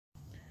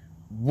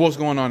What's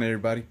going on,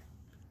 everybody?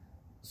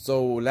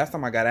 So last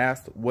time I got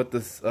asked what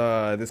this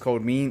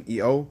code mean,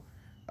 EO.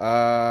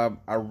 I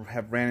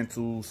have ran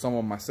into some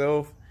of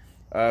myself,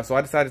 so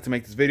I decided to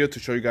make this video to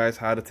show you guys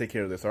how to take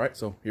care of this. All right,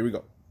 so here we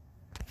go.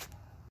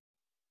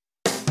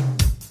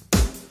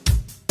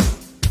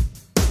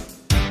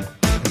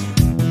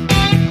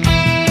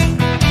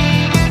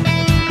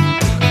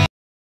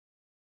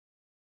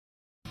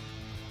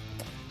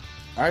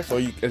 All right, so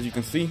as you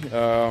can see,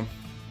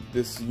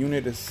 this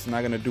unit is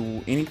not gonna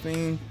do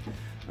anything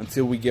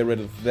until we get rid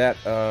of that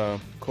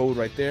code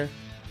right there.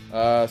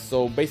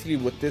 So basically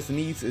what this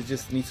needs, it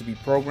just needs to be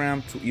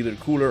programmed to either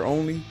cooler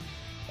only,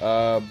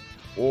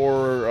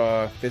 or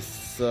if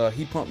it's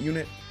heat pump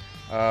unit,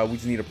 we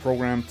just need a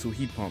program to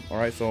heat pump. All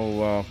right,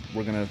 so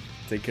we're gonna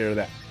take care of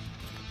that.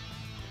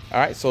 All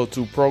right, so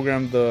to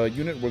program the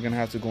unit, we're gonna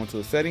have to go into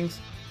the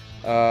settings.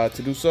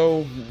 To do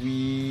so,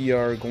 we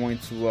are going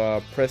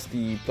to press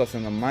the plus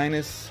and the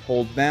minus,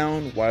 hold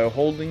down while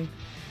holding.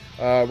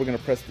 We're going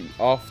to press the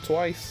off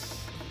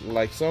twice,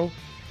 like so.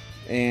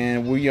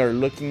 And we are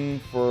looking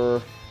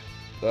for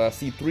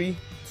C3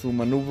 to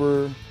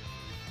maneuver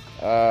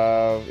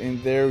in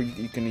there.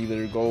 You can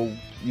either go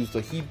use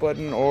the heat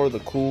button or the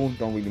cool,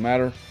 don't really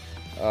matter.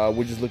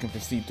 We're just looking for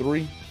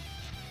C3.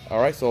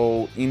 Alright,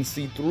 so in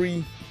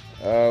C3,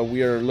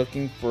 we are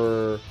looking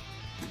for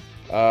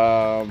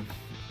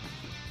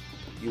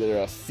either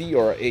a C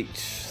or a H.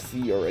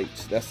 C or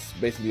H. That's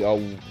basically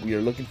all we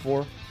are looking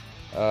for.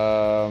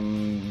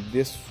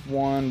 This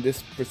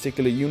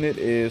particular unit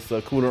is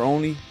cooler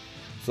only,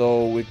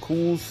 so it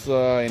cools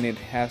and it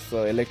has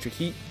electric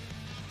heat.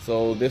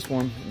 So this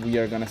one we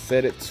are gonna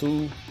set it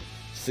to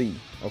C.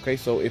 Okay,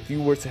 so if you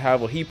were to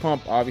have a heat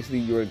pump, obviously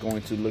you are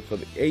going to look for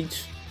the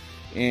H,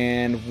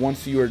 and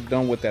once you are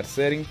done with that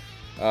setting,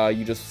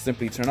 you just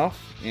simply turn off,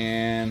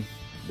 and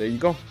there you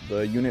go.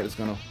 The unit is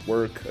gonna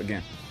work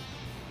again.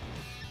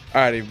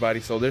 Alright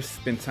everybody, so there's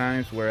been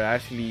times where I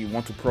actually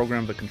want to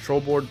program the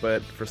control board,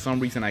 but for some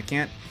reason I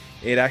can't.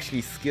 It actually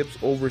skips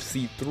over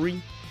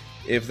C3.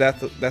 If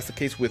that's the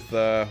case with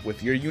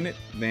your unit,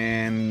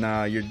 then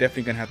you're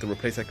definitely gonna have to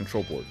replace that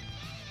control board.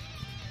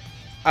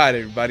 Alright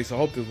everybody, so I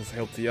hope this was a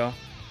help to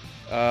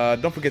y'all.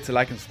 Don't forget to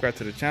like and subscribe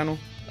to the channel.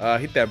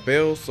 Hit that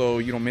bell so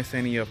you don't miss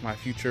any of my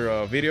future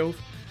videos.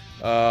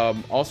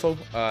 Also,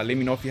 let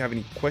me know if you have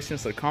any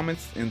questions or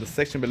comments in the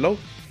section below,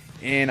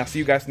 and I'll see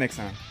you guys next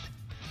time.